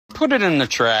Put it in the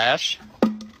trash.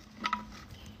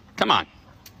 Come on.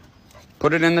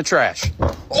 Put it in the trash.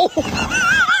 Oh!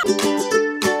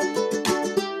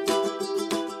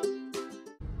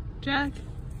 Jack,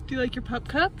 do you like your pup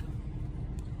cup?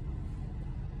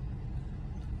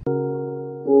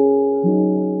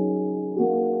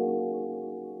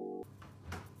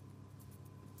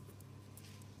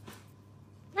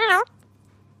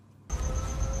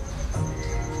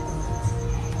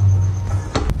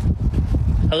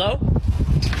 Hello?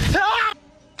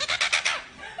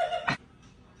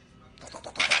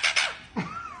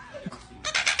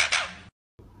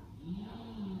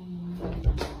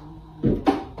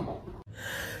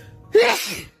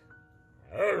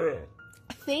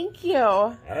 Thank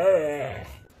you. Hey,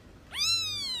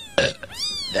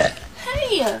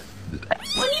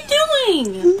 what are you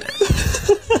doing?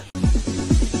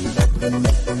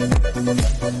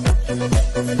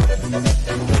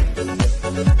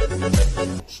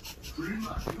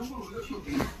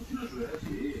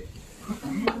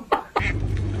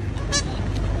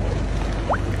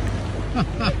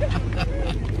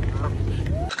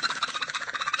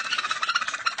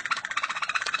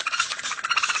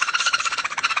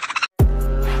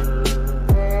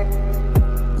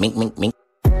 Mink, mink, mink.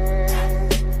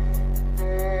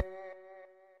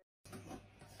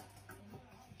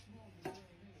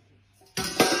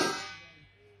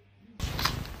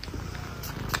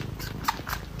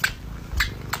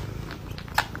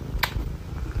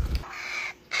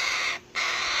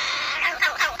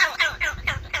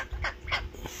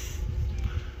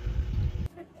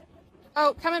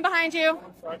 Oh, coming behind you.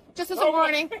 Just as a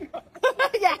warning.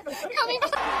 Yeah, coming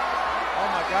behind. Oh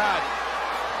my God.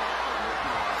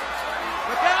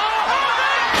 Look out!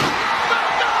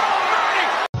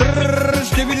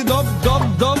 Stibidi dop, dop,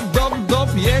 dop, dop, dop.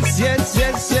 Yes, yes,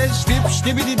 yes, yes. Stip,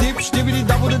 stibidi dip, stibidi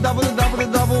double, double,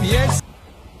 double, double. Yes.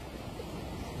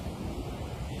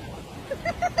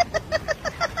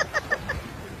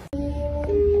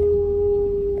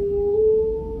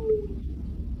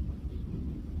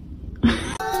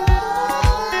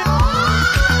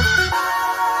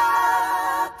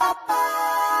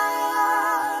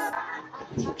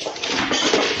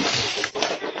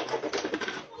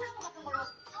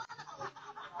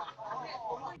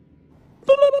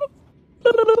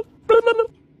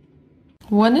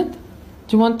 Want it? Do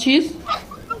you want cheese?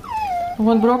 You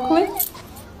want broccoli?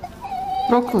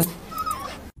 Broccoli.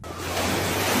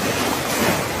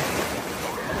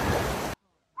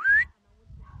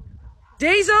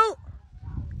 Diesel,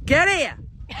 get here.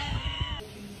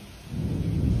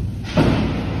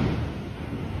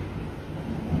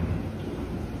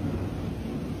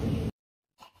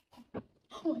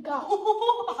 Oh my God.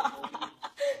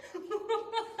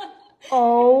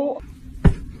 Oh.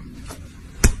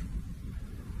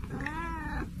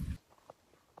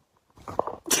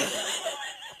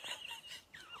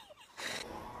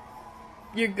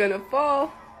 You're gonna fall.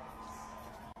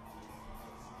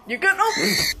 You're gonna.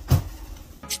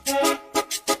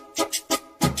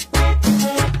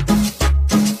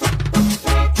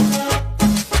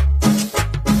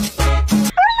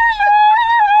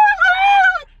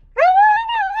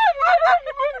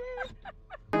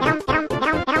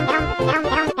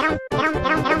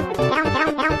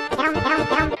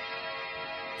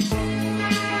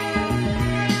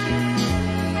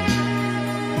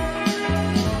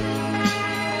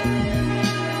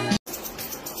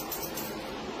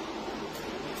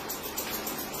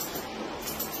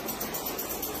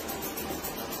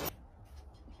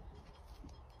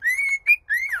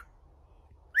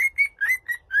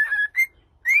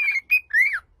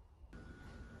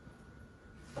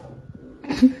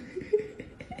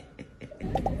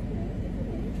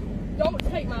 Don't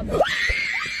take my book.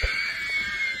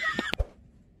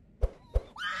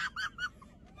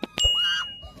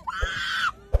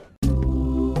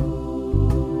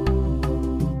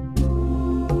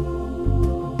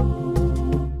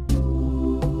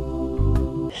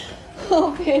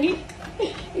 Oh, Penny,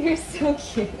 you're so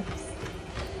cute.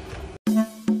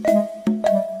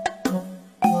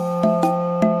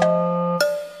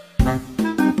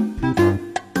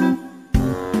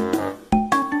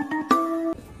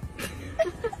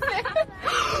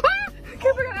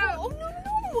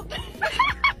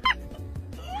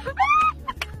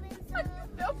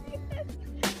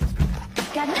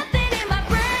 Got nothing in my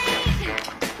brain.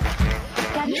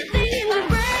 Got nothing in my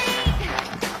brain.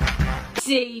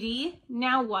 Sadie,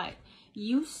 now what?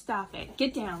 You stop it.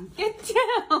 Get down. Get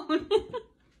down.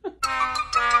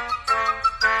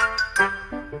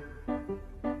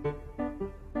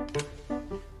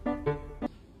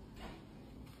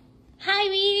 Hi,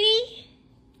 Mimi.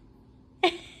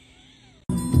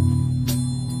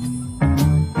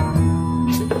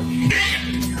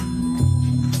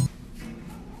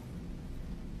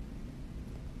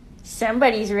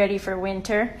 Somebody's ready for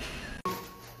winter.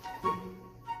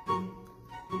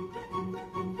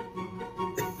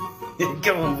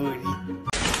 Come on, Booty.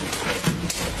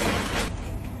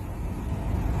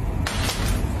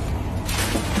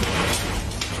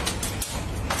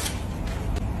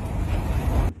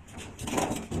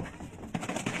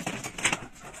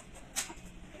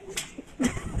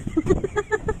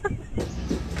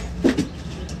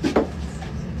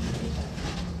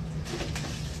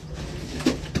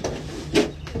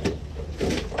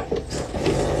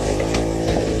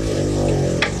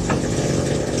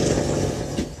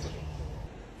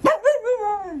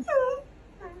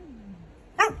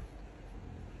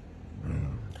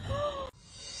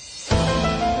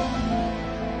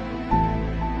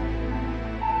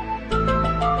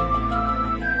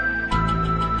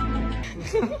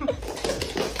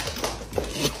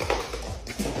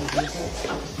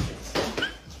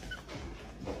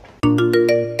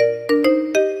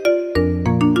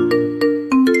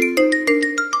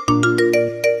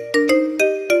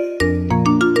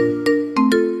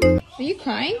 Are you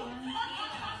crying?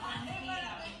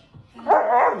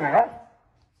 Are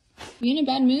you in a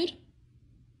bad mood?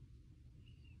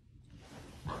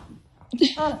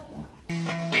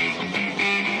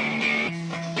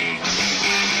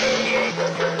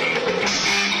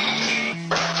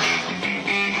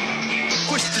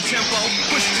 Push the tempo,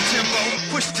 push the tempo,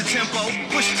 push the tempo,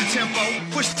 push the tempo,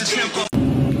 push the tempo.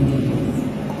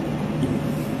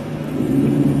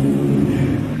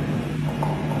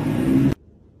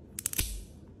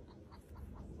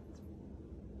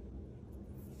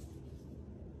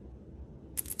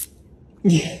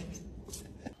 Yeah.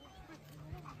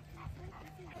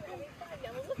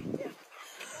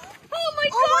 Oh my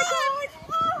god!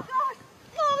 Oh god!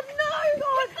 Oh no!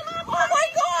 God! Oh my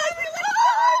god!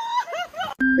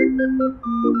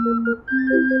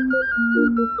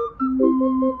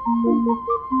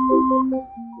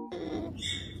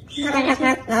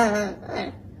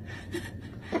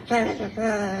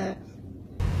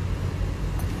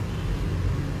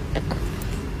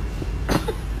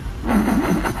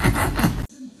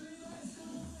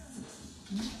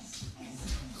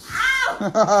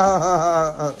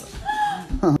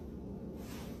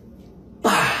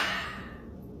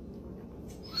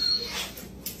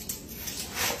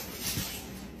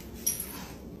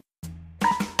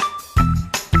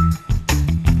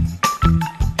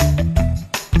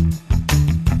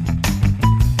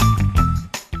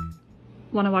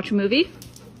 Want to watch a movie?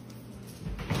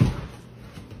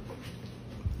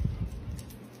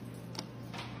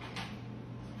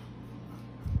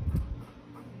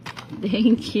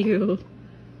 Thank you.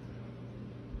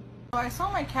 So I saw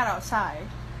my cat outside,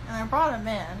 and I brought him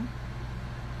in.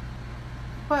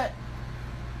 But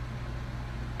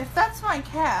if that's my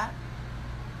cat,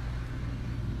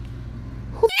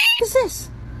 who the f is this?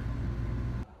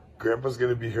 Grandpa's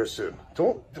gonna be here soon.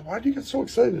 Why do you get so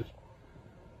excited?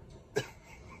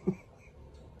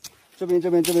 这边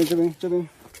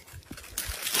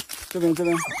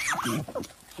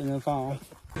放哦。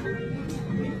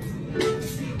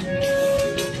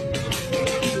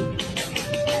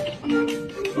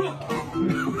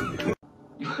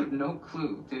You have no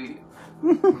clue, do you?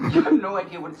 You have no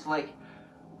idea what it's like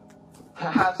to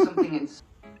have something in.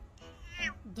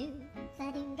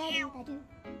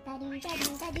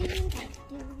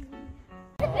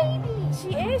 Baby, she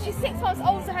is. She's 6 months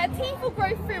old, so her teeth will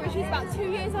grow through when she's about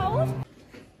 2 years old.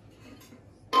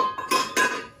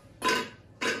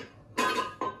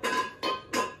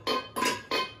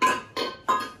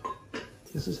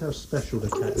 This is how special the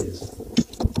cat is.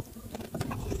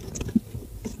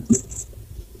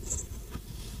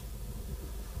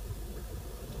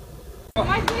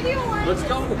 My video one. Let's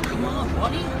go. Come on,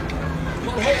 buddy.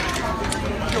 Go ahead.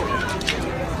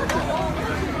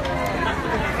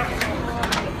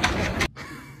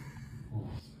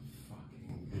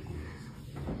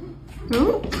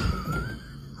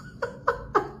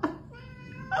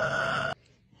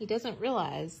 He doesn't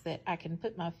realize that I can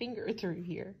put my finger through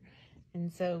here.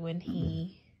 And so when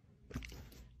he...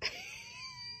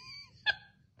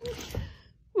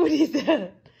 What is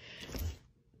that?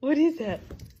 What is that?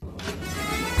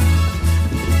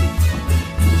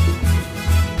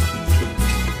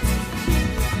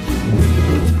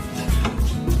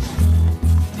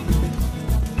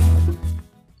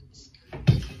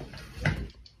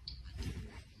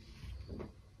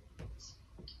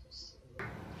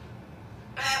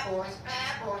 Bad boys,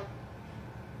 bad boy.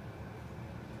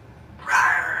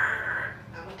 Rawr!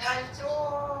 I'm a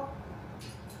dinosaur.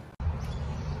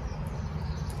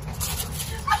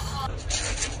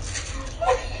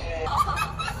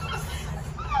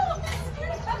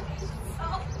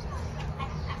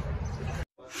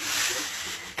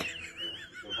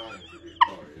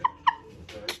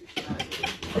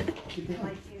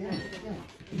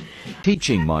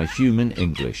 Teaching my human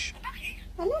English.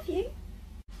 I love you.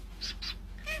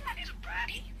 Hey, my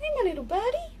little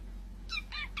birdie.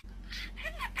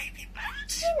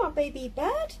 Hey, my baby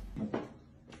bird.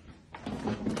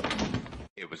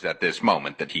 It was at this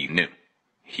moment that he knew.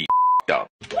 He up.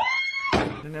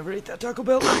 I never ate that Taco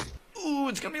Bell. Ooh,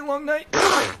 it's gonna be a long night.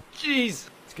 Jeez.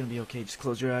 It's gonna be okay, just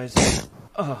close your eyes.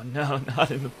 Oh no,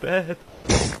 not in the bed.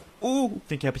 Ooh,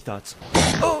 think happy thoughts.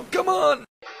 Oh, come on!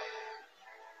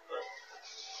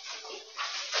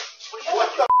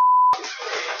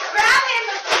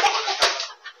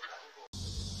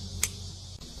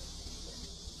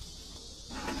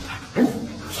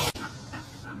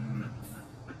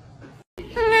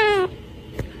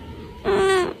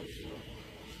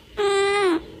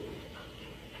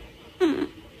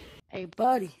 Hey,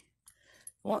 buddy.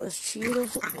 Want this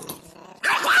Cheetos?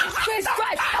 Jesus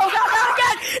Christ! Oh, no, not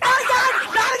again! Not again!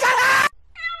 Not again!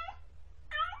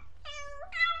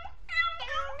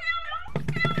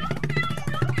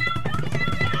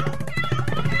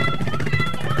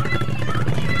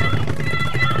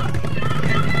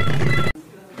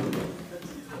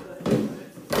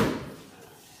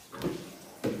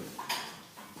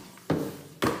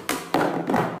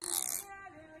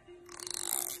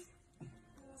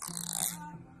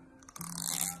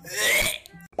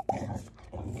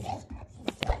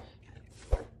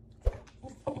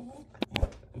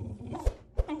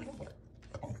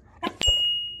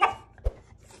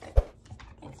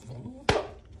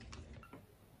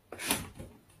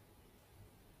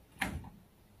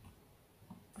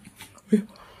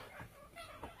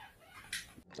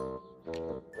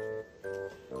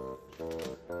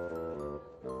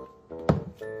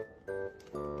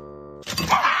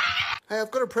 Hey, I've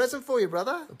got a present for you,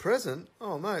 brother. A present?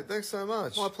 Oh, mate, thanks so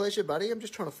much. My pleasure, buddy. I'm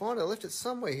just trying to find it. I left it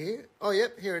somewhere here. Oh,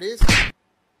 yep, here it is.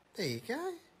 There you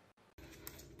go.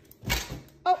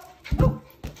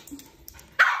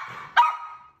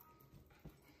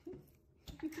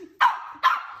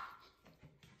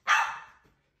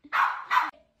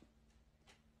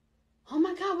 Oh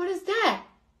my God, what is that?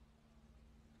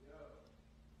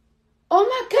 Oh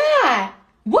my God,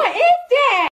 what is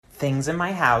that? Things in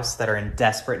my house that are in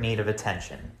desperate need of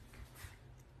attention.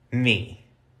 Me.